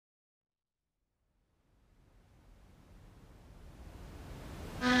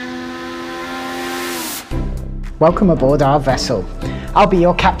welcome aboard our vessel. I'll be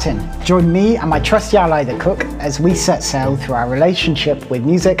your captain. Join me and my trusty ally the cook as we set sail through our relationship with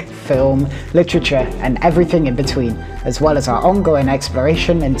music, film, literature and everything in between, as well as our ongoing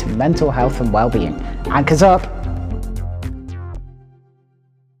exploration into mental health and well-being. Anchors up!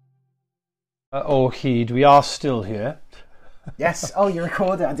 Heed, we are still here. Yes, oh you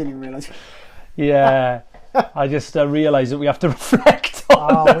recorded, I didn't even realise. Yeah, I just realised that we have to reflect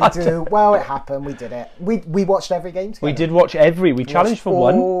on that. We do. Well, it happened. We did it. We watched every game together. We did watch we challenged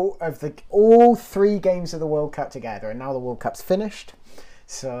for all 3 games of the World Cup together, and now the World Cup's finished,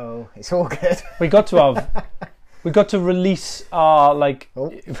 so it's all good. We got to release our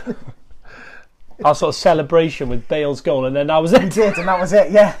our sort of celebration with Bale's goal, and then that was it. We did, and that was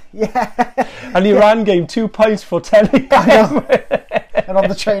it. Yeah. And the Iran game, 2 pints for telly. And on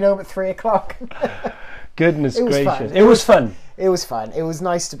the train home at 3 o'clock. Goodness gracious. It was fun. It was fun. It was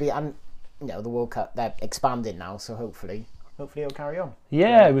nice to be, and the World Cup, they're expanding now, so hopefully it'll carry on.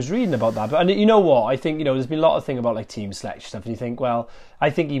 Yeah, I was reading about that. But and you know what? I think, there's been a lot of thing about team selection stuff, and you think, well, I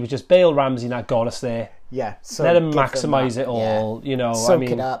think he was just Bale, Ramsey, and that got us there. Yeah. So let him maximise it all, Soak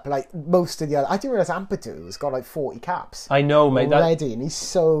it up. Most of the other, I didn't realise Ampadu has got 40 caps. I know, mate. Already, and he's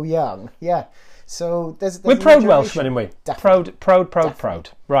so young. Yeah. So there's we're proud Welshmen, anyway. Definitely. Proud.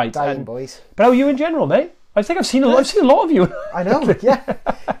 Right. Dying boys. But how are you in general, mate? I think I've seen a lot of you. I know.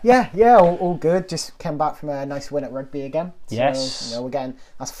 Yeah. All good. Just came back from a nice win at rugby again. So, yes. We're getting,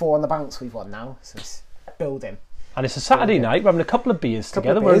 that's 4 on the bounce we've won now. So it's building. And it's a Saturday night. We're having a couple of beers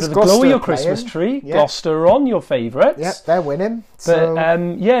together. We're under the glow of your Christmas tree. Yeah. Gloucester on, your favourites. Yep, they're winning. But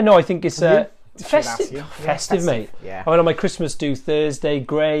I think it's festive, mate. Yeah. I went on my Christmas do Thursday.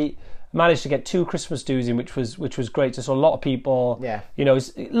 Great. Managed to get 2 Christmas do's in, which was great. So a lot of people. Yeah.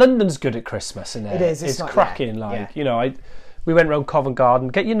 London's good at Christmas, isn't it? It is. It's cracking. We went round Covent Garden.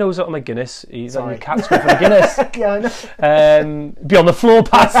 Get your nose out on my Guinness. He's on your cat's for the Guinness. Yeah, I know. Be on the floor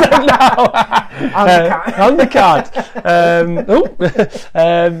past that now. I'm the cat.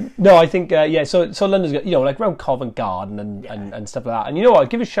 No, I think So London's good. Round Covent Garden and stuff like that. And I'd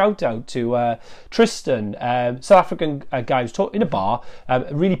give a shout out to Tristan, South African guy who's in a bar,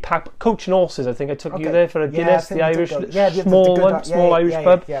 really packed, coaching horses. I think I took you there for a Guinness, the Irish small Irish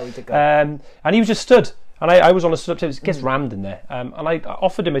pub. Yeah, we did go. And he was just stood. And I was on a stood up table. It gets rammed in there. And I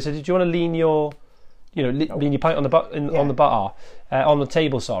offered him. I said, "Did you want to lean your, lean your pint on the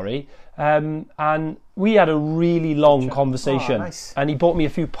table? Sorry." And we had a really long conversation. Oh, nice. And he bought me a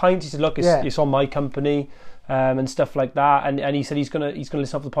few pints. He said, "Look, it's on my company, and stuff like that." And he said he's gonna listen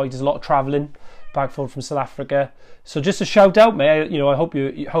up to the point. There's a lot of travelling back from South Africa. So just a shout out, mate. I hope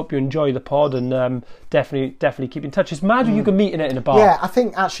you enjoy the pod, and definitely keep in touch. It's mad you can meet in a bar. Yeah, I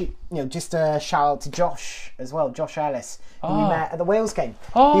think actually, just a shout out to Josh as well, Josh Ellis, who we met at the Wales game.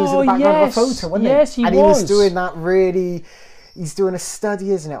 He was in the background of a photo, wasn't he? Yes, he was. And he was doing that he's doing a study,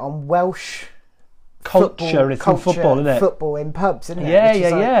 isn't it, on Welsh culture, it's in football, isn't it? Football in pubs, isn't it?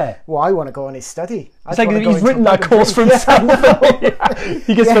 Yeah. Well, I want to go on his study. It's like he's written that course for himself.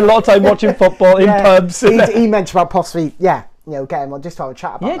 He gets spend a lot of time watching football in pubs. He mentioned about possibly, get him on just to have a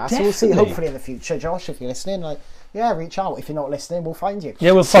chat about that. Definitely. So we'll see, hopefully in the future, Josh, if you're listening, reach out. If you're not listening, we'll find you.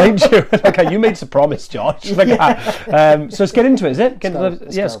 Yeah, we'll find you. You made a promise, Josh. So let's get into it, is it?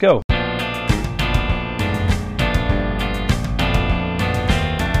 Let's go.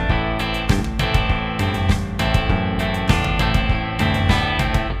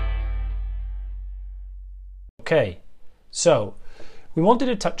 Okay, so we wanted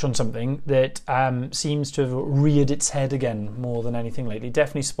to touch on something that seems to have reared its head again more than anything lately.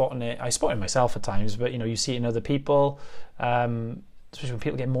 Definitely spotting it. I spot it myself at times, but you see it in other people, especially when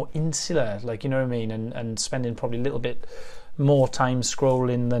people get more insular, and spending probably a little bit more time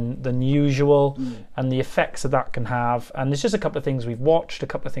scrolling than usual, and the effects that can have. And there's just a couple of things we've watched, a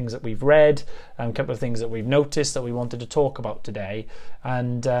couple of things that we've read, and a couple of things that we've noticed that we wanted to talk about today.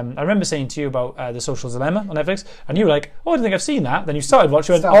 And I remember saying to you about The Social Dilemma on Netflix, and you were like, "Oh, I don't think I've seen that." Then you started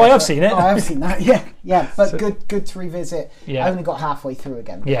watching it. I have seen it. Oh, I have seen that. Yeah. But so, good to revisit. Yeah. I only got halfway through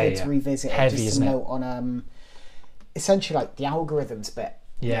again. Good to revisit. Heavy, just isn't a note on essentially the algorithms bit.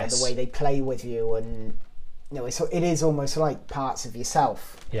 Yes. The way they play with you, and it is almost like parts of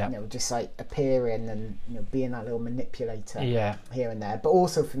yourself. Yeah. Just appearing and being that little manipulator. Yeah. Here and there. But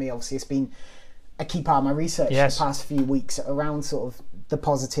also for me, obviously, it's been a key part of my research the past few weeks around sort of the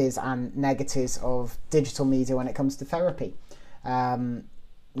positives and negatives of digital media when it comes to therapy. And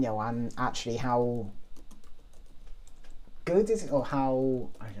actually how good is it, or how,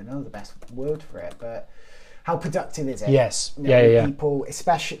 I don't know the best word for it, but how productive is it? Yes. People,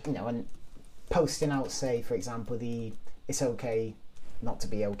 especially, and posting out, say, for example, it's okay not to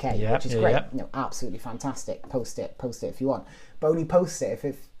be okay, Yeah, which is yeah, great. yeah. You know, absolutely fantastic. Post it if you want, but only post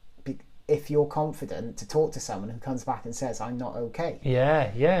it if you're confident to talk to someone who comes back and says, I'm not okay.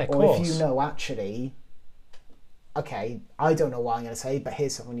 Yeah, of or course. if you know, actually, okay, I don't know what I'm going to say, but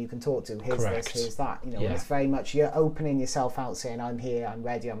here's someone you can talk to. Here's Correct. this, here's that. You know, Yeah. it's very much you're opening yourself out, saying, I'm here, I'm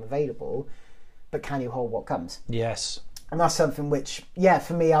ready, I'm available. But can you hold what comes? Yes. And that's something which, yeah,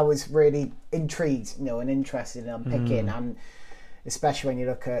 for me, I was really intrigued, you know, and interested in unpicking. And especially when you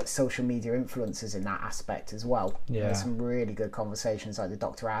look at social media influencers in that aspect as well. Yeah. There's some really good conversations, like the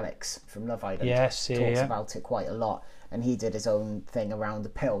Dr. Alex from Love Island Yes, yeah, talks yeah. about it quite a lot. And he did his own thing around the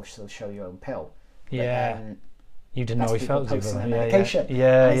pill, so show your own pill. Yeah. You didn't know That's he people felt it. posting their Yeah, medication.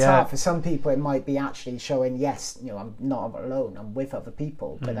 yeah. And it's hard. For some people, it might be actually showing, yes, you know, I'm not alone, I'm with other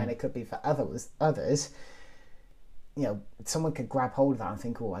people. But then it could be for others, you know, someone could grab hold of that and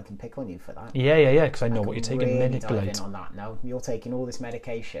think, oh, I can pick on you for that. Yeah, because I know what you're can taking. really Manipulate. dive in on that. No, you're taking all this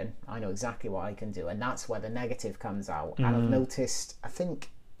medication. I know exactly what I can do, and that's where the negative comes out. And I've noticed, I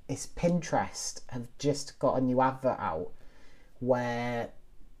think it's Pinterest have just got a new advert out where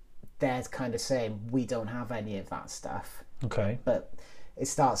they're kind of saying we don't have any of that stuff. Okay. But it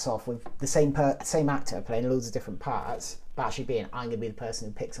starts off with the same actor playing loads of different parts, but actually being, I'm going to be the person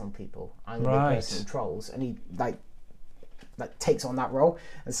who picks on people. I'm going to be the person who trolls, and he like takes on that role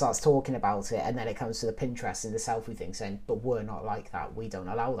and starts talking about it, and then it comes to the Pinterest and the selfie thing saying, but we're not like that, we don't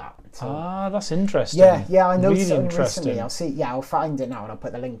allow that. So, that's interesting. yeah, I noticed really it recently. interesting. I'll find it now and I'll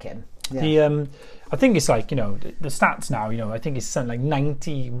put the link in. Yeah. The I think it's like, you know, the stats now, you know, I think it's something like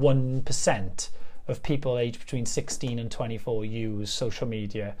 91% of people aged between 16 and 24 use social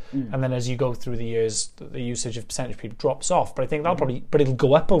media, and then as you go through the years, the usage of percentage of people drops off. But I think but it'll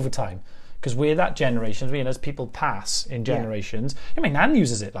go up over time. Because we're that generation, as people pass in generations. I mean, Nan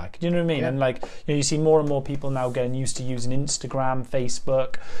uses it, like, do you know what I mean? Yeah. And like, you know, you see more and more people now getting used to using Instagram,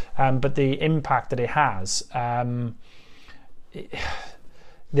 Facebook, but the impact that it has,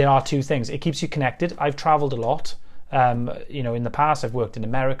 there are two things. It keeps you connected. I've travelled a lot. You know, in the past, I've worked in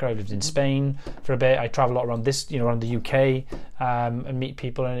America. I lived in Spain for a bit. I travel a lot around around the UK, and meet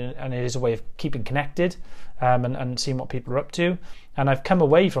people, and it is a way of keeping connected, and seeing what people are up to. And I've come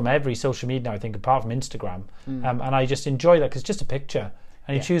away from every social media now, I think, apart from Instagram, and I just enjoy that because it's just a picture,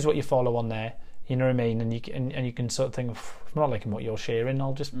 and you choose what you follow on there. You know what I mean? And you can sort of think, if I'm not liking what you're sharing,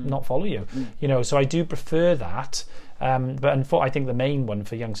 I'll just not follow you. You know, so I do prefer that. But I think the main one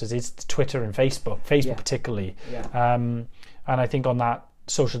for youngsters is Twitter and Facebook particularly. Yeah. And I think on that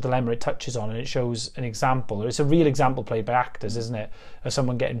social dilemma it touches on, and it shows an example. It's a real example played by actors, isn't it? Of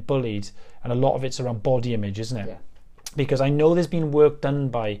someone getting bullied, and a lot of it's around body image, isn't it? Yeah. Because I know there's been work done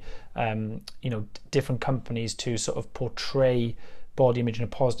by, you know, different companies to sort of portray body image in a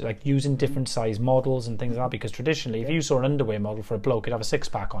positive, like using different size models and things like that. Because traditionally, if you saw an underwear model for a bloke, it'd have a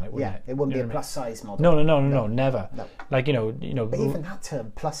six-pack on it, wouldn't it? It wouldn't You be a know what I mean? plus size model. No, never. No. Like, you know. But even that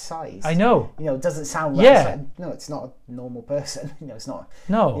term, plus size. I know. You know, it doesn't sound right. Yeah. It's like, no, it's not a normal person. You know, it's not.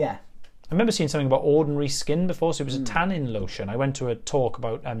 No. Yeah. I remember seeing something about ordinary skin before. So it was a tanning lotion. I went to a talk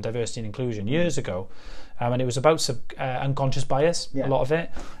about diversity and inclusion years ago, and it was about unconscious bias, a lot of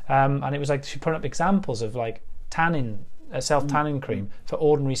it. And it was like she put up examples of like tanning, a self-tanning cream for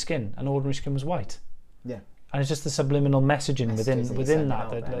ordinary skin, and ordinary skin was white. Yeah. And it's just the subliminal messaging within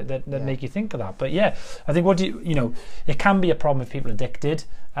that make you think of that. But yeah, I think it can be a problem if people are addicted,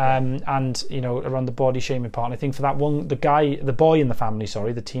 and you know, around the body shaming part. And I think for that one, the boy in the family,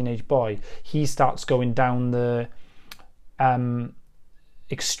 the teenage boy, he starts going down the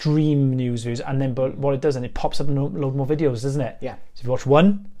extreme news views, and then but what it does, and it pops up a load more videos, doesn't it? Yeah. So if you watch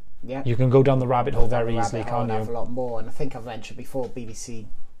one, you can go down the rabbit hole very easily, can't you? Have a lot more, and I think I've mentioned before, BBC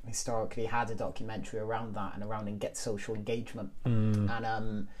historically had a documentary around that and around social engagement,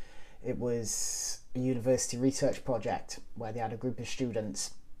 and it was a university research project where they had a group of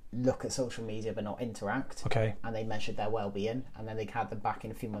students look at social media but not interact. Okay. And they measured their well-being, and then they had them back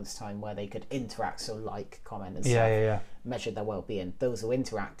in a few months' time where they could interact, so like, comment and stuff. Measured their well-being. Those who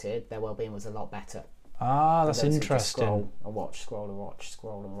interacted, their well-being was a lot better. That's Those who interesting. just scroll and watch, scroll and watch,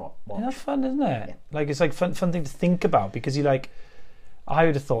 scroll and watch. Yeah, that's fun, isn't it? Yeah. Like, it's like fun thing to think about, because you like, I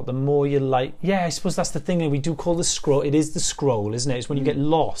would have thought the more you like, I suppose that's the thing that we do call the scroll. It is the scroll, isn't it? It's when you get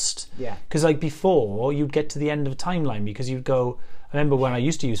lost. Yeah. Because like before, you'd get to the end of a timeline, because you'd go, I remember when I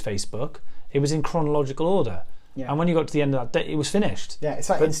used to use Facebook, it was in chronological order. Yeah. And when you got to the end of that day, it was finished. Yeah, it's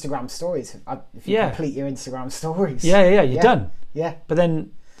like Instagram stories. If you complete your Instagram stories. You're done. Yeah. But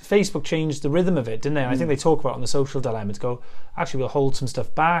then Facebook changed the rhythm of it, didn't they? And I think they talk about it on the Social Dilemma to go, actually, we'll hold some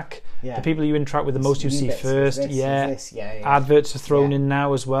stuff back. Yeah. The people you interact with the most, you see bits, first. this, this. Yeah. Adverts are thrown in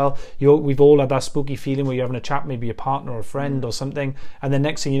now as well. We've all had that spooky feeling where you're having a chat, maybe a partner or a friend or something, and then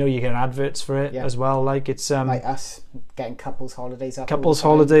next thing you know, you're getting adverts for it as well. Like it's like us getting couples holidays up. Couples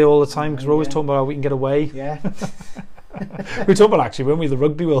holiday all the time because we're always talking about how we can get away. Yeah. We talk about actually, weren't we, the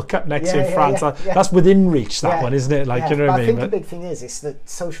Rugby World Cup next year in France? That's within reach, that one, isn't it? Like, you know what I mean? I think the big thing is that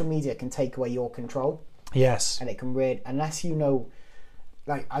social media can take away your control. Yes. And it can really, unless you know,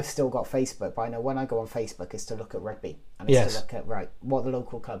 like I've still got Facebook, but I know when I go on Facebook it's to look at rugby and it's to look at what the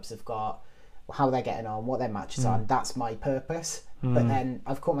local clubs have got, how they're getting on, what their matches are. And that's my purpose. But then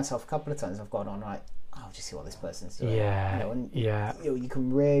I've caught myself a couple of times. I've gone on I'll just see what this person's doing. You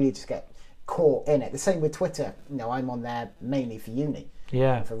can really just get caught in it. The same with Twitter. I'm on there mainly for uni,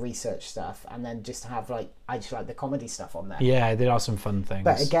 for research stuff, and then just to have I just like the comedy stuff on there. Yeah, there are some fun things.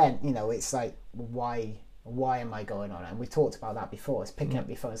 But again, it's like why am I going on it? And we've talked about that before. It's picking up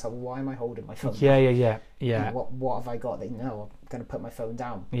your phone. It's like, why am I holding my phone? Yeah. What have I got that I'm going to put my phone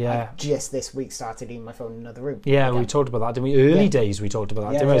down? Yeah. I've just this week started leaving my phone in another room. Yeah, again. We talked about that, didn't we? Early days we talked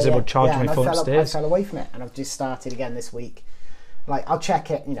about that, didn't we? I said about charging my phone upstairs. I fell away from it, and I've just started again this week. I'll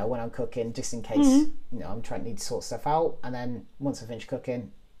check it, when I'm cooking, just in case, I'm need to sort stuff out, and then once I finish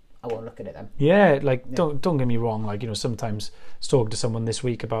cooking, I won't look at it then. Yeah, don't get me wrong, sometimes I was talking to someone this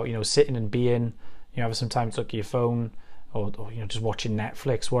week about, sitting and being, have some time to look at your phone, or just watching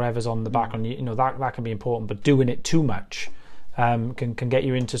Netflix, whatever's on the background, that can be important, but doing it too much can get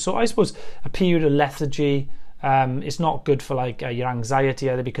you into, so I suppose, a period of lethargy. It's not good for your anxiety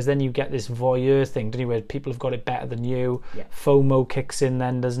either, because then you get this voyeur thing, don't you, where people have got it better than you. FOMO kicks in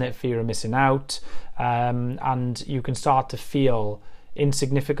then, doesn't it? Fear of missing out, and you can start to feel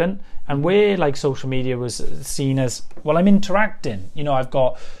insignificant. And where social media was seen as, well, I'm interacting, I've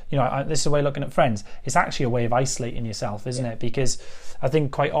got, this is a way of looking at friends. It's actually a way of isolating yourself, isn't it? Because I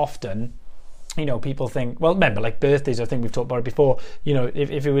think quite often, people think, well, remember, birthdays, I think we've talked about it before,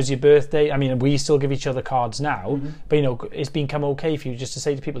 if it was your birthday, I mean, we still give each other cards now, but, it's become okay for you just to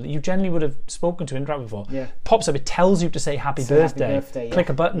say to people that you generally would have spoken to, interacted before, pops up, it tells you to say happy birthday, click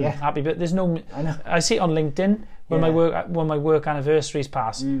a button, happy birthday. There's no, I see it on LinkedIn, when my work anniversaries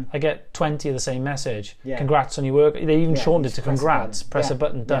pass, I get 20 of the same message, congrats on your work, they even shortened it to congrats, press a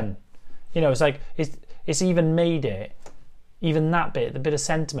button, done. It's it's even made it, even that bit, the bit of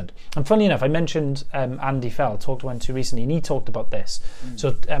sentiment. And funny enough, I mentioned Andy Fell, went to recently, and he talked about this.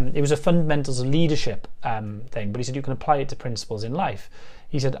 So it was a fundamentals of leadership thing, but he said you can apply it to principles in life.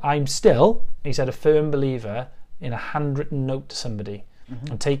 He said, I'm still, a firm believer in a handwritten note to somebody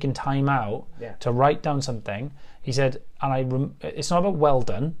and taking time out to write down something. He said, and it's not about well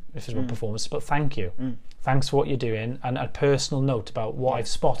done, if it's about performance, but thank you. Thanks for what you're doing, and a personal note about what I've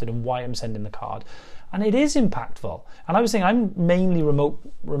spotted and why I'm sending the card. And it is impactful. And I was saying, I'm mainly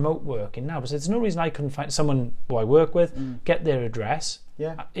remote working now, but there's no reason I couldn't find someone who I work with, get their address.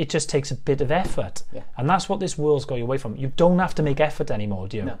 It just takes a bit of effort. And that's what this world's got you away from. You don't have to make effort anymore,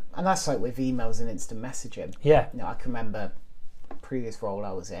 do you? No. And that's like with emails and instant messaging. I can remember a previous role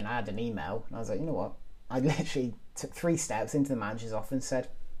I was in, I had an email, and I was like, you know what? I literally took 3 steps into the manager's office and said,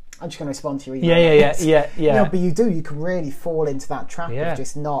 I'm just going to respond to your email. But you can really fall into that trap of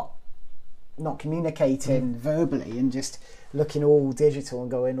just not communicating verbally and just looking all digital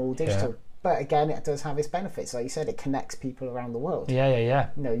and going all digital. But again, it does have its benefits. Like you said, it connects people around the world.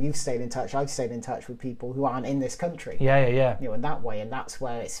 You've stayed in touch, I've stayed in touch with people who aren't in this country. In that way, and that's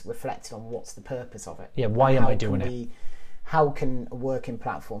where it's reflected on what's the purpose of it. Why am I doing it? How can a working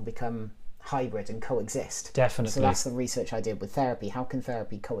platform become hybrid and coexist? Definitely. So that's the research I did with therapy. How can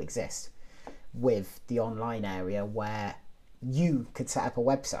therapy coexist with the online area where you could set up a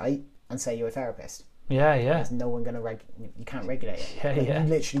website and say you're a therapist? There's no one going to you can't regulate it. You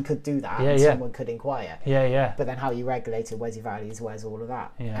literally could do that, and someone could inquire. But then how you regulate it, where's your values, where's all of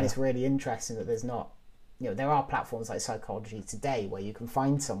that? And it's really interesting that there's not, there are platforms like Psychology Today where you can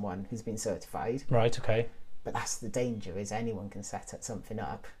find someone who's been certified. Right, okay. But that's the danger, is anyone can set something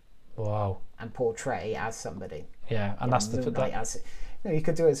up. Wow. And portray as somebody. And that's you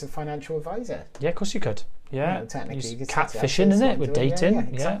could do it as a financial advisor. Of course you could. Technically, you could catfishing, isn't it, with dating?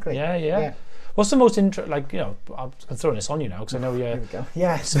 Exactly. What's the most I'm throwing this on you now because I know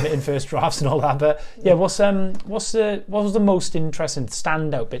you're submitting first drafts and all that. But what was the most interesting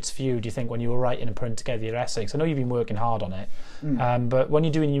standout bits for you, do you think, when you were writing and putting together your essays? I know you've been working hard on it, but when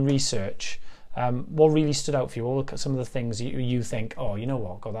you're doing your research, what really stood out for you? What were some of the things you think, oh, you know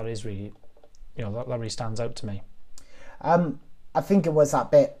what, God, that is really, that really stands out to me? I think it was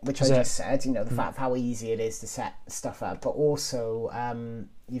that bit which I it? just said, you know, the fact of how easy it is to set stuff up, but also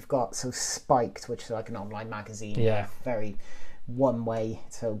you've got Spiked, which is like an online magazine, very one way.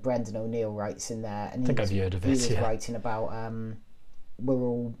 So Brendan O'Neill writes in there, and I think I've heard of it. He was writing about we're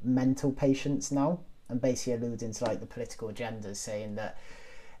all mental patients now, and basically alluding to like the political agendas, saying that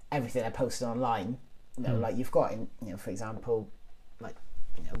everything they're posting online, you know, like you've got in, you know, for example, like,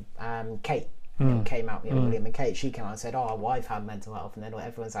 you know, Kate. Came out, you know, William and Kate, she came out and said, oh, well, I've had mental health, and then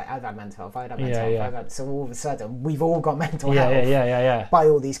everyone's like, I've had mental health, I've had mental health, so all of a sudden we've all got mental health by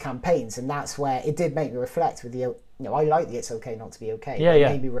all these campaigns. And that's where it did make me reflect with the, you know, I like the It's Okay Not to Be Okay. It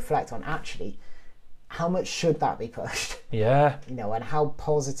made me reflect on actually how much should that be pushed, you know, and how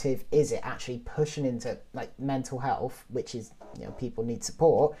positive is it actually pushing into like mental health, which is, you know, people need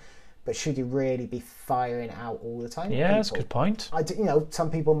support, but should you really be firing out all the time? Yeah, that's a good point. You know,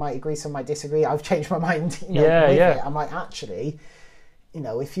 some people might agree, some might disagree. I've changed my mind. You know, with it. I'm like, actually, you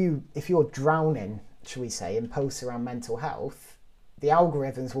know, if you're drowning, should we say, in posts around mental health, the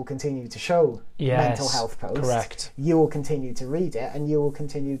algorithms will continue to show mental health posts. Correct. You will continue to read it, and you will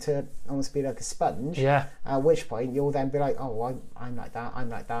continue to almost be like a sponge. Yeah. At which point you'll then be like, oh, I'm like that.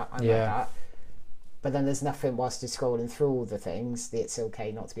 I'm like that. I'm like that. But then there's nothing whilst you're scrolling through all the things, the It's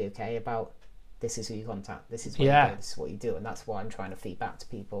Okay Not to Be Okay, about this is who you contact, this is what you do, this is what you do. And that's why I'm trying to feed back to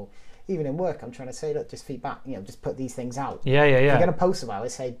people. Even in work, I'm trying to say, look, just feed back, you know, just put these things out. If you're going to post about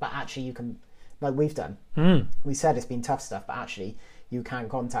it, say, but actually you can, like we've done. We said it's been tough stuff, but actually you can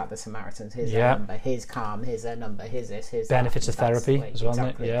contact the Samaritans. Here's their number, here's Calm, here's their number, here's this, here's benefits that. of therapy as well,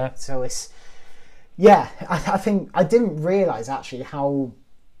 exactly. Isn't it? Yeah. So it's, I think I didn't realise actually how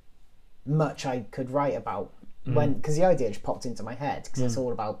much I could write about because the idea just popped into my head, because it's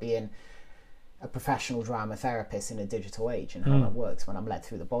all about being a professional drama therapist in a digital age and how that works when I'm led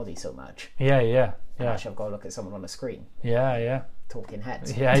through the body so much. Actually, I've got to look at someone on a screen. Talking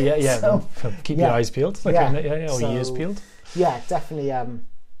heads. So, keep your eyes peeled, or ears peeled. Yeah, definitely.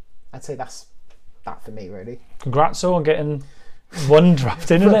 I'd say that's that for me, really. Congrats on getting one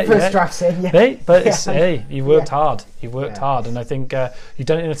draft in, isn't it? First draft's in, But it's, you worked hard. You worked hard, and I think you've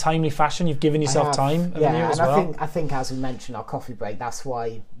done it in a timely fashion. You've given yourself time. I think as we mentioned our coffee break, that's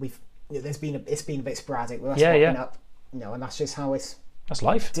why it's been a bit sporadic with us popping up, you know, and that's just how it's. That's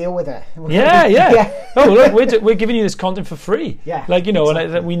life. Deal with it. Oh, look, we're giving you this content for free. Like, you know,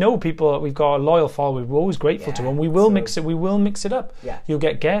 exactly. And we know people. We've got a loyal following. We're always grateful to, and we will mix it. We will mix it up. You'll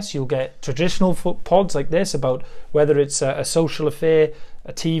get guests. You'll get traditional pods like this about whether it's a social affair,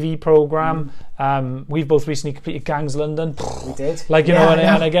 a TV program. We've both recently completed Gangs London. We did. Like, you know,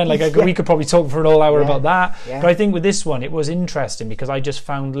 and again, like we could probably talk for an whole hour about that. But I think with this one, it was interesting because I just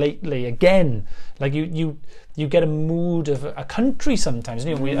found lately, again, like you get a mood of a country sometimes.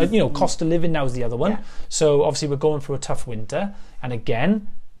 You know, cost of living now is the other one. So obviously we're going through a tough winter, and again,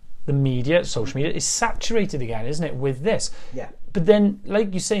 the media, social media, is saturated again, isn't it, with this? But then,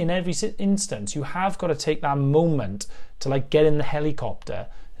 like you say, in every instance, you have got to take that moment to like get in the helicopter,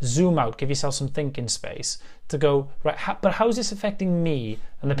 zoom out, give yourself some thinking space to go, right, but how is this affecting me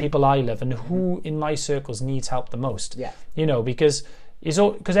and the people I love, and who in my circles needs help the most? You know, because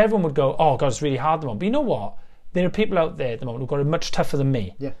everyone would go, oh God, it's really hard at the moment. But you know what? There are people out there at the moment who've got it much tougher than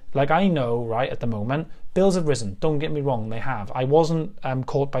me. Like I know, right, at the moment, bills have risen. Don't get me wrong, they have. I wasn't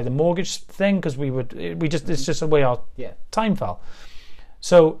caught by the mortgage thing because it's just the way our time fell.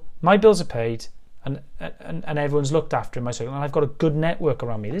 So my bills are paid, and everyone's looked after in my circle, and I've got a good network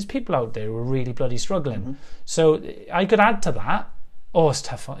around me. There's people out there who are really bloody struggling. So I could add to that. Oh, it's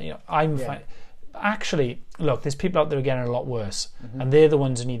tough. You know, I'm fine. Actually, look, there's people out there getting a lot worse, and they're the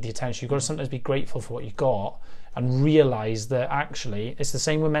ones who need the attention. You've got to sometimes be grateful for what you got and realise that actually it's the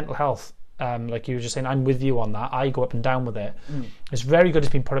same with mental health. Like you were just saying, I'm with you on that. I go up and down with it. It's very good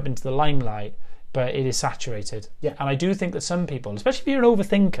it's been put up into the limelight, but it is saturated. And I do think that some people, especially if you're an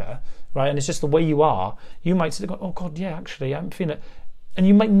overthinker, right, and it's just the way you are, you might sit there going, oh God, yeah, actually, I'm feeling it. And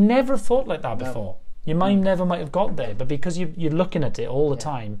you might never have thought like that before. Your mind never might have got there, but because you're looking at it all the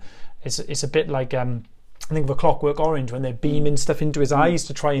time, it's a bit like I think of a Clockwork Orange when they're beaming stuff into his eyes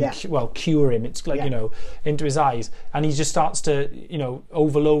to try and cure him. It's like you know, into his eyes, and he just starts to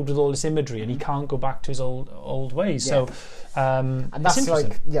overload with all this imagery, and he can't go back to his old ways. So and that's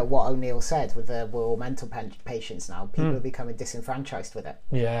like what O'Neill said with the we're all mental patients now. People are becoming disenfranchised with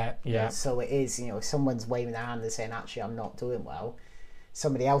it. So it is, if someone's waving their hand and saying actually I'm not doing well,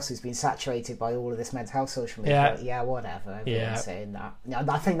 somebody else who's been saturated by all of this mental health social media, whatever, everyone's saying that.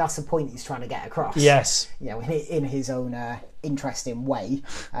 I think that's the point he's trying to get across. In his own interesting way.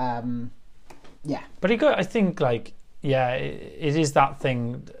 But I think it is that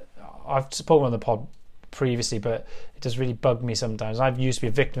thing. I've spoken on the pod previously, but it does really bug me sometimes. I've used to be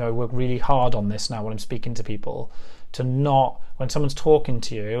a victim. I work really hard on this now when I'm speaking to people, to not, when someone's talking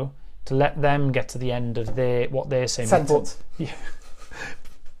to you, to let them get to the end of what they're saying. Sentence. Yeah.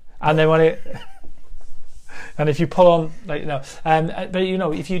 And then and if you pull on, like, no, but you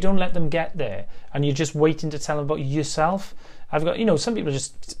know, if you don't let them get there and you're just waiting to tell them about yourself, I've got, you know, some people are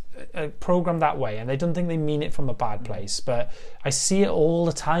just programmed that way and they don't think they mean it from a bad place, but I see it all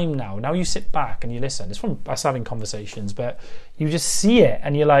the time now. Now you sit back and you listen. It's from us having conversations, but you just see it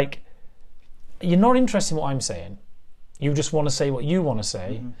and you're like, you're not interested in what I'm saying. You just want to say what you want to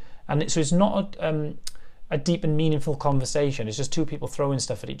say, and so it's not a deep and meaningful conversation. It's just two people throwing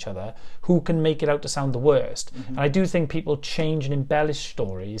stuff at each other who can make it out to sound the worst. And I do think people change and embellish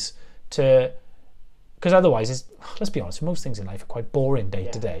stories to, because otherwise, let's be honest, most things in life are quite boring day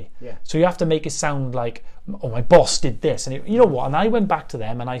to day. Yeah. So you have to make it sound like, oh, my boss did this, and you know what? And I went back to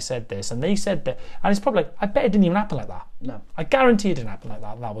them and I said this, and they said that, and it's probably like, I bet it didn't even happen like that. No, I guarantee it didn't happen like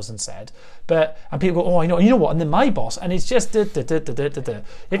that. That wasn't said. And people go, oh, I know. You know what? And then my boss, and it's just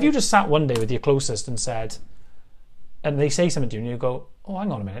If you just sat one day with your closest and said, and they say something to you, and you go, oh,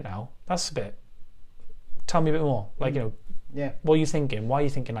 hang on a minute now, that's a bit. Tell me a bit more. Like, you know, what are you thinking? Why are you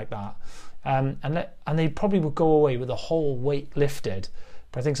thinking like that? And they probably would go away with the whole weight lifted.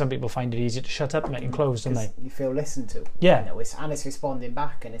 But I think some people find it easier to shut up and make them close, don't they? You feel listened to. Yeah. You know, it's responding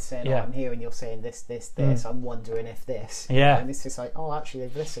back and it's saying, oh, I'm hearing you're saying this, I'm wondering if this. Yeah. And it's just like, oh, actually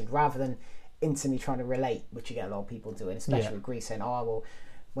they've listened, rather than instantly trying to relate, which you get a lot of people doing, especially with Greece, saying, oh, well,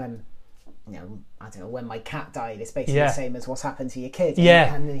 when, you know, I don't know, when my cat died, it's basically the same as what's happened to your kid.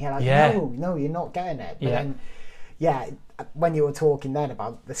 And then you're like, no, you're not getting it. But then, when you were talking then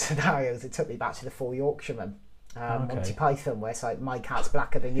about the scenarios, it took me back to the Four Yorkshiremen. Monty Python, where it's like, my cat's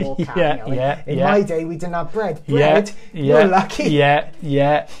blacker than your cat. In my day we didn't have bread. You're lucky. It is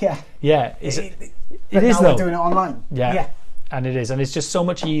now though. We're doing it online. And it is, and it's just so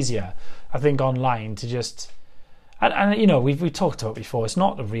much easier, I think, online to just, and you know, we talked about it before, it's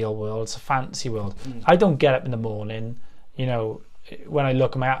not the real world, it's a fantasy world. I don't get up in the morning, you know, when I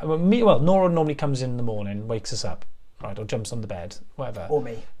look at Nora normally comes in the morning, wakes us up, right, or jumps on the bed, whatever. Or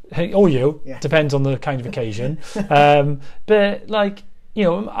me. Or you, depends on the kind of occasion. But like, you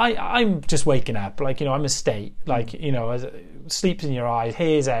know, I'm just waking up, like, you know, I'm a state, like, you know, sleep's in your eyes,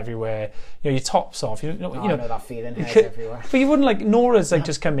 hair's everywhere, you know, your top's off. You know, I know that feeling, hair's everywhere. But you wouldn't, like, Nora's like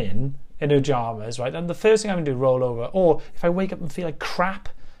just come in her pajamas, right? And the first thing I'm going to do is roll over. Or if I wake up and feel like crap,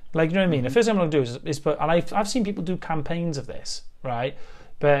 like, you know what I mean? The first thing I'm going to do is put, and I've seen people do campaigns of this, right?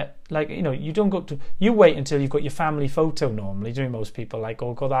 But, like, you know, you wait until you've got your family photo normally, doing most people, like,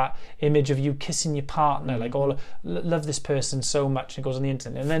 or got that image of you kissing your partner, like, oh, love this person so much, and it goes on the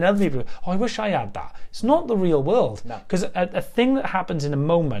internet. And then other people go, oh, I wish I had that. It's not the real world. Because a thing that happens in a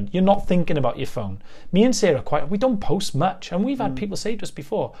moment, you're not thinking about your phone. Me and Sarah, we don't post much. And we've had people say to us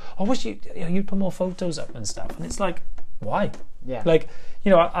before, I wish you'd put more photos up and stuff. And it's like, why? Yeah. Like, you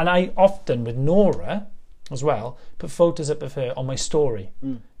know, and I often, with Nora as well, put photos up of her on my story.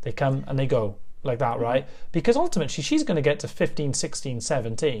 They come and they go like that, right? Because ultimately she's going to get to 15, 16,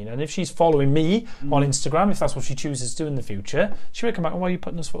 17, and if she's following me on Instagram, if that's what she chooses to do in the future, she may come back, oh, why are you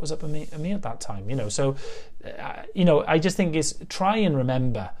putting those photos up of me at that time, you know? So you know, I just think it's, try and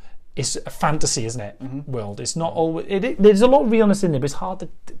remember, it's a fantasy, isn't it? World. It's not always. There's a lot of realness in there, but it's hard to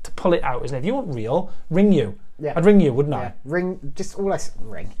pull it out, isn't it? If you want real, ring you. Yeah. I'd ring you, wouldn't I? Ring. Just all I say,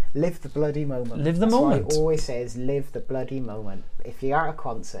 ring. Live the bloody moment. Live the moment. What I always say is live the bloody moment. If you're at a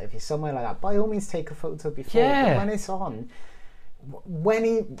concert, if you're somewhere like that, by all means take a photo before. But when it's on,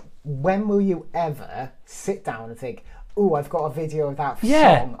 when will you ever sit down and think, oh, I've got a video of that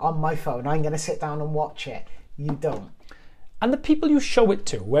song on my phone, I'm going to sit down and watch it? You don't. And the people you show it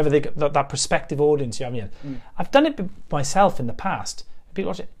to, whether they got that prospective audience, you know what I mean? I've done it myself in the past. People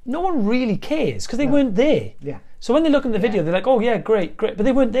watch it. No one really cares because they weren't there. Yeah. So when they look at the video, they're like, "Oh yeah, great," but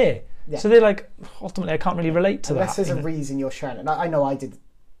they weren't there. Yeah. So they're like, ultimately, I can't really relate to Unless that. Unless there's a reason you're sharing it. I know I did.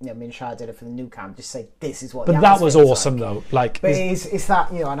 You know, me and Shah did it for the new cam. Just say this is what. But that was awesome, though. Like, but it's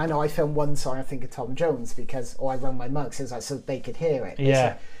that, you know, and I know I filmed one song. I think of Tom Jones because, I rang my mug, so they could hear it.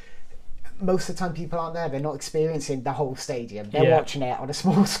 Yeah. Most of the time people aren't there, they're not experiencing the whole stadium, they're watching it on a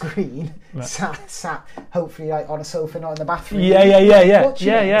small screen, sat hopefully like on a sofa, not in the bathroom.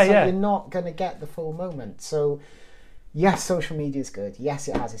 You're not going to get the full moment. So yes, social media is good, yes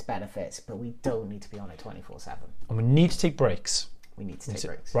it has its benefits, but we don't need to be on it 24/7, and we need to take breaks. We need to take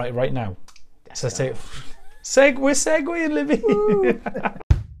breaks right now. So let's take we're segueing, Libby.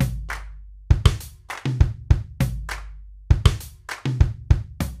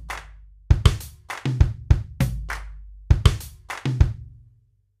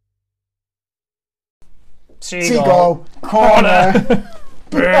 Seagull corner.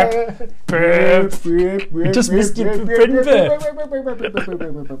 Burp, burp. You just missed your Bryn burp.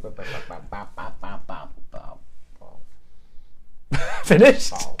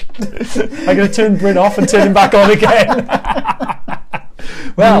 Finished? I'm going to turn Bryn off and turn him back on again.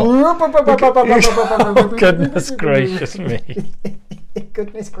 Well, oh, goodness gracious me.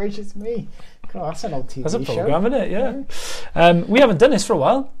 Goodness gracious me. God, that's an old TV show. That's a programme, isn't it? Yeah. We haven't done this for a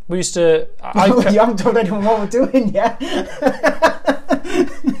while. We used to... You haven't told anyone what we're doing yet.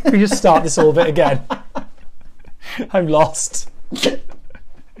 We just start this all bit again. I'm lost.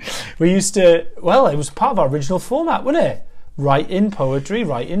 We used to... Well, it was part of our original format, wasn't it? Write in poetry,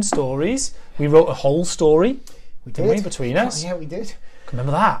 write in stories. We wrote a whole story. We didn't we, did. between us? Yeah, we did.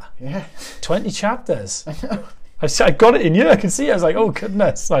 Remember that? Yeah. 20 chapters. I know. I got it in here. I can see it. I was like, oh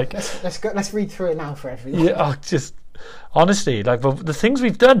goodness! Like, let's read through it now for everyone. Yeah, just honestly, like the things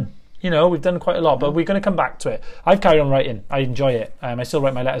we've done. We've done quite a lot, but we're going to come back to it. I've carried on writing. I enjoy it. I still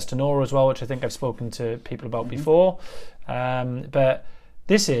write my letters to Nora as well, which I think I've spoken to people about before. But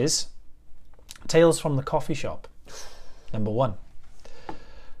this is Tales from the Coffee Shop. Number 1.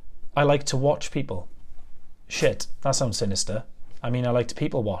 I like to watch people. Shit, that sounds sinister. I mean, I like to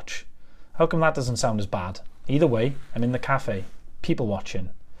people watch. How come that doesn't sound as bad? Either way, I'm in the cafe, people watching.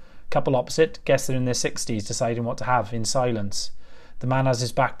 Couple opposite, guess they're in their 60s deciding what to have in silence. The man has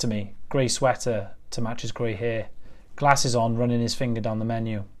his back to me, grey sweater to match his grey hair, glasses on, running his finger down the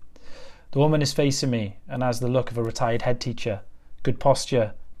menu. The woman is facing me and has the look of a retired head teacher. Good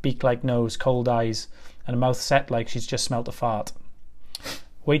posture, beak-like nose, cold eyes, and a mouth set like she's just smelt a fart.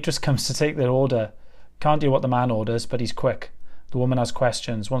 Waitress comes to take their order. Can't do what the man orders, but he's quick. The woman has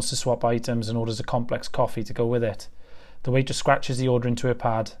questions, wants to swap items and orders a complex coffee to go with it. The waitress scratches the order into her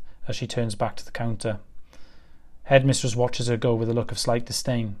pad as she turns back to the counter. Headmistress watches her go with a look of slight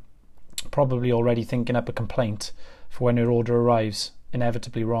disdain, probably already thinking up a complaint for when her order arrives,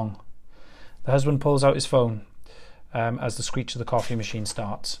 inevitably wrong. The husband pulls out his phone as the screech of the coffee machine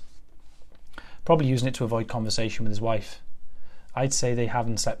starts, probably using it to avoid conversation with his wife. I'd say they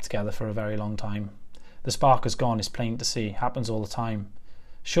haven't slept together for a very long time. The spark has gone, it's plain to see, happens all the time.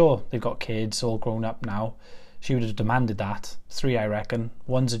 Sure, they've got kids, all grown up now. She would have demanded that. 3, I reckon.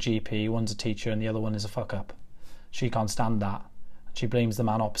 One's a GP, one's a teacher, and the other one is a fuck-up. She can't stand that. She blames the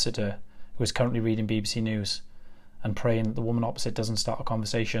man opposite her, who is currently reading BBC News, and praying that the woman opposite doesn't start a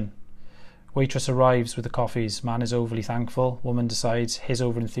conversation. Waitress arrives with the coffees. Man is overly thankful. Woman decides his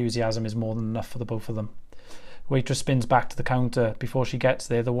over-enthusiasm is more than enough for the both of them. Waitress spins back to the counter. Before she gets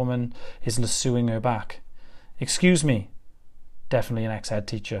there, the woman is lassoing her back. Excuse me. Definitely an ex-head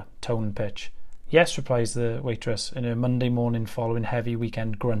teacher. Tone and pitch. Yes, replies the waitress in her Monday morning following heavy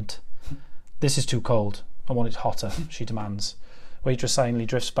weekend grunt. This is too cold. I want it hotter, she demands. Waitress silently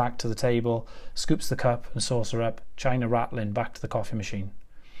drifts back to the table, scoops the cup and saucer up, china rattling back to the coffee machine.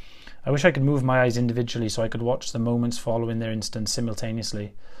 I wish I could move my eyes individually so I could watch the moments following their instant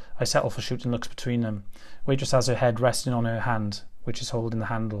simultaneously. I settle for shooting looks between them. Waitress has her head resting on her hand, which is holding the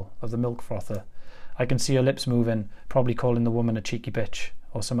handle of the milk frother. I can see her lips moving, probably calling the woman a cheeky bitch,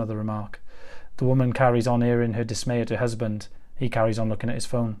 or some other remark. The woman carries on airing her dismay at her husband. He carries on looking at his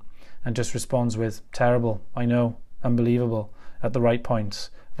phone, and just responds with, terrible, I know, unbelievable, at the right points,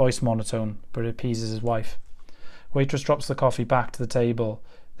 voice monotone, but it appeases his wife. Waitress drops the coffee back to the table.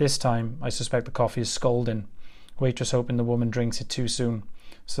 This time, I suspect the coffee is scalding. Waitress hoping the woman drinks it too soon,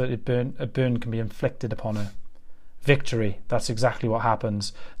 so that a burn can be inflicted upon her. Victory, that's exactly what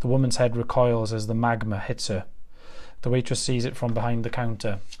happens. The woman's head recoils as the magma hits her. The waitress sees it from behind the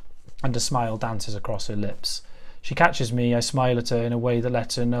counter, and a smile dances across her lips. She catches me, I smile at her in a way that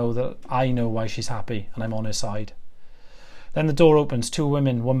lets her know that I know why she's happy, and I'm on her side. Then the door opens, 2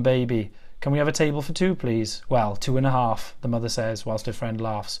 women, 1 baby. Can we have a table for 2, please? Well, 2.5, the mother says, whilst her friend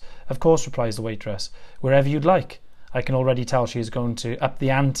laughs. Of course, replies the waitress. Wherever you'd like. I can already tell she is going to up the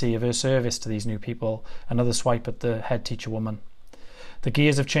ante of her service to these new people. Another swipe at the head teacher woman. The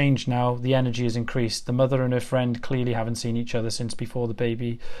gears have changed now, the energy has increased. The mother and her friend clearly haven't seen each other since before the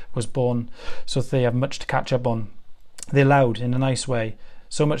baby was born, so they have much to catch up on. They're loud, in a nice way.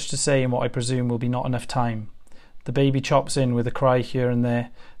 So much to say in what I presume will be not enough time. The baby chops in with a cry here and there,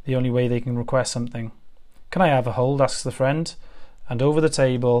 the only way they can request something. Can I have a hold? Asks the friend. And over the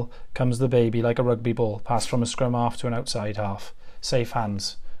table comes the baby like a rugby ball, passed from a scrum half to an outside half. Safe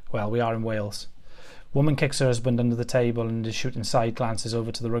hands. Well, we are in Wales. Woman kicks her husband under the table and is shooting side glances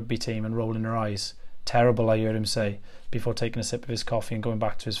over to the rugby team and rolling her eyes. Terrible, I heard him say, before taking a sip of his coffee and going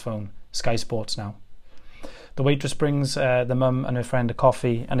back to his phone. Sky Sports now. The waitress brings the mum and her friend a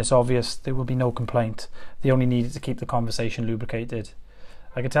coffee, and it's obvious there will be no complaint. They only need it to keep the conversation lubricated.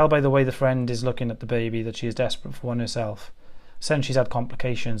 I could tell by the way the friend is looking at the baby that she is desperate for one herself. Since she's had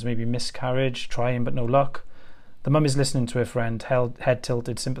complications, maybe miscarriage, trying but no luck. The mum is listening to her friend, head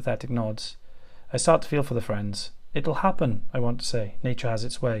tilted, sympathetic nods. I start to feel for the friends. It'll happen, I want to say. Nature has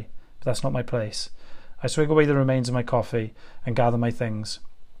its way. But that's not my place. I swig away the remains of my coffee and gather my things.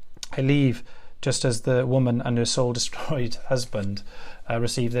 I leave just as the woman and her soul-destroyed husband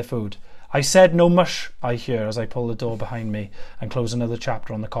receive their food. I said no mush, I hear as I pull the door behind me and close another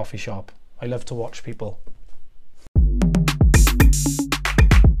chapter on the coffee shop. I love to watch people.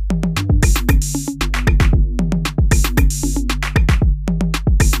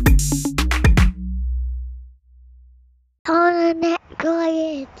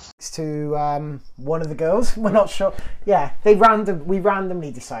 To one of the girls, we're not sure. Yeah, we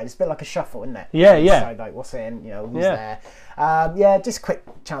randomly decide. It's a bit like a shuffle, isn't it? Yeah. Decide, like what's in, who's there. Just quick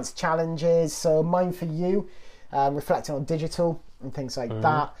chance challenges. So mine for you, reflecting on digital and things like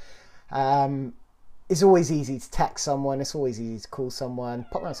that. It's always easy to text someone. It's always easy to call someone.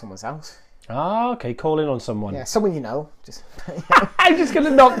 Pop around someone's house. Ah, okay, call in on someone. Yeah, someone you know. Just I'm just going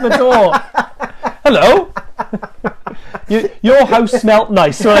to knock the door. Hello? Your house smelt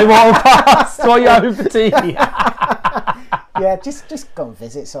nice when I walked past. What are you having for tea? Yeah, just go and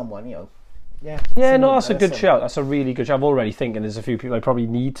visit someone, Yeah, no, that's a good shout. That's a really good shout. I'm already thinking there's a few people I probably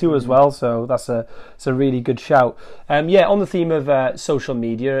need to as well, so that's a really good shout. On the theme of social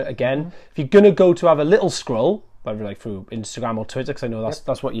media, again, if you're going to go to have a little scroll, whether like through Instagram or Twitter, because I know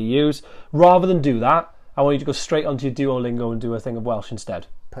that's what you use, rather than do that, I want you to go straight onto your Duolingo and do a thing of Welsh instead.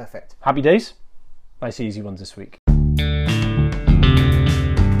 Perfect. Happy days? Nice easy ones this week.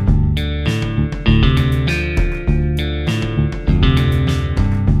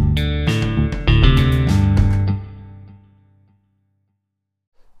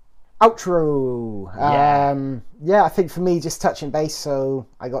 Outro. I think for me, just touching base. So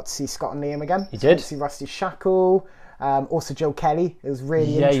I got to see Scott and Liam again. You did. To see Rusty Shackle. Also Joe Kelly. It was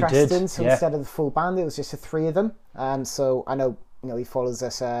really interesting. So instead of the full band, it was just the three of them. So I know he follows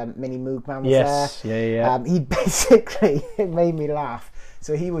us. Mini Moogman was there. Yeah. He basically, it made me laugh.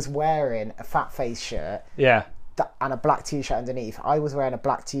 So he was wearing a Fat Face shirt. Yeah. And a black t-shirt underneath. I was wearing a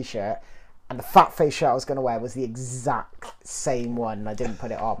black t-shirt, and the Fat Face shirt I was going to wear was the exact same one. And I didn't put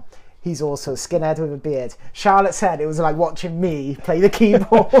it on. He's also a skinhead with a beard. Charlotte said it was like watching me play the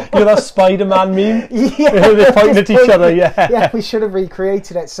keyboard. That Spider-Man meme? Yeah. They're pointing at each other, Yeah, we should have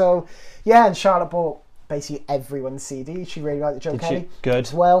recreated it. So, and Charlotte bought basically everyone's CD. She really liked Joe Kelly. Good.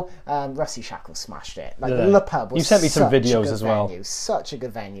 As well. Rusty Shackle smashed it. Like, the pub was You sent me some videos as well. Venue, such a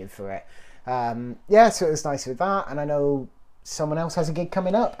good venue for it. So it was nice with that. And I know someone else has a gig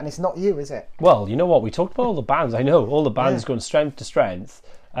coming up, and it's not you, is it? Well, you know what? We talked about all the bands. I know all the bands going strength to strength.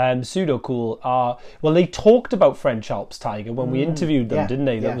 Pseudo Cool they talked about French Alps Tiger when we interviewed them, didn't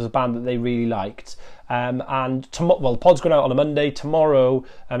they? That was a band that they really liked. The pod's going out on a Monday. Tomorrow,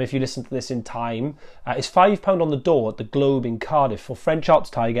 if you listen to this in time, it's £5 on the door at the Globe in Cardiff for French Alps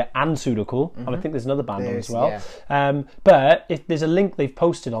Tiger and Pseudo Cool, and I think there's another band on as well. But if there's a link they've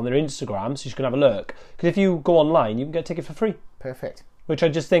posted on their Instagram, so you can have a look. Because if you go online, you can get a ticket for free. Perfect. Which I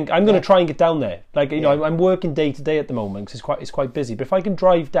just think I'm going to try and get down there. I'm working day to day at the moment because it's quite busy. But if I can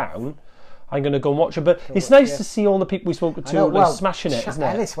drive down, I'm going to go and watch it. But it's nice to see all the people we spoke to smashing it, isn't it?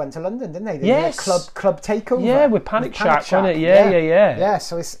 Ellis went to London, didn't they? Yes. Club takeover. Yeah, with Panic Shack, wasn't it? Yeah. Yeah,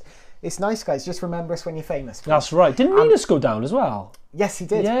 so it's nice, guys. Just remember us when you're famous. Please. That's right. Didn't Linus go down as well? Yes, he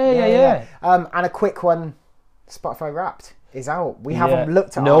did. Yeah. And a quick one, Spotify Wrapped is out. We haven't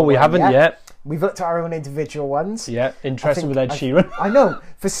looked at we haven't yet. We've looked at our own individual ones. Yeah, interesting with Ed Sheeran. I know.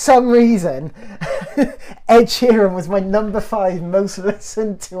 For some reason, Ed Sheeran was my number 5 most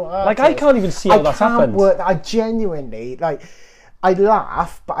listened to artist. Like, I can't even see how that's happened. I genuinely, I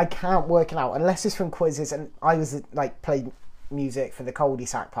laugh, but I can't work it out unless it's from quizzes. And I was played music for the Coldy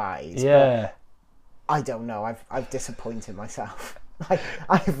Sack parties. Yeah. I don't know. I've disappointed myself.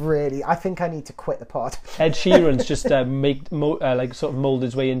 I think I need to quit the pod. Ed Sheeran's just sort of mould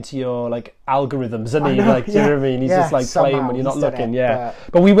his way into your algorithms, isn't he? Do you know what I mean? He's just playing when you're not looking.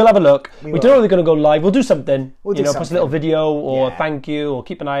 But we will have a look. We don't know if they're going to go live. We'll do something. Post a little video or thank you or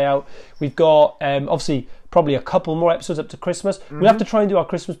keep an eye out. We've got obviously probably a couple more episodes up to Christmas. We'll have to try and do our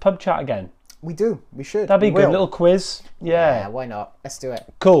Christmas pub chat again. We do. We should. That'd be good. Little quiz. Yeah. Why not? Let's do it.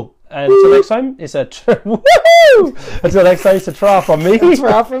 Cool. Until next time, it's a woohoo! Until next time, it's a tra from me. A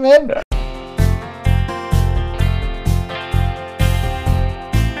tra from him.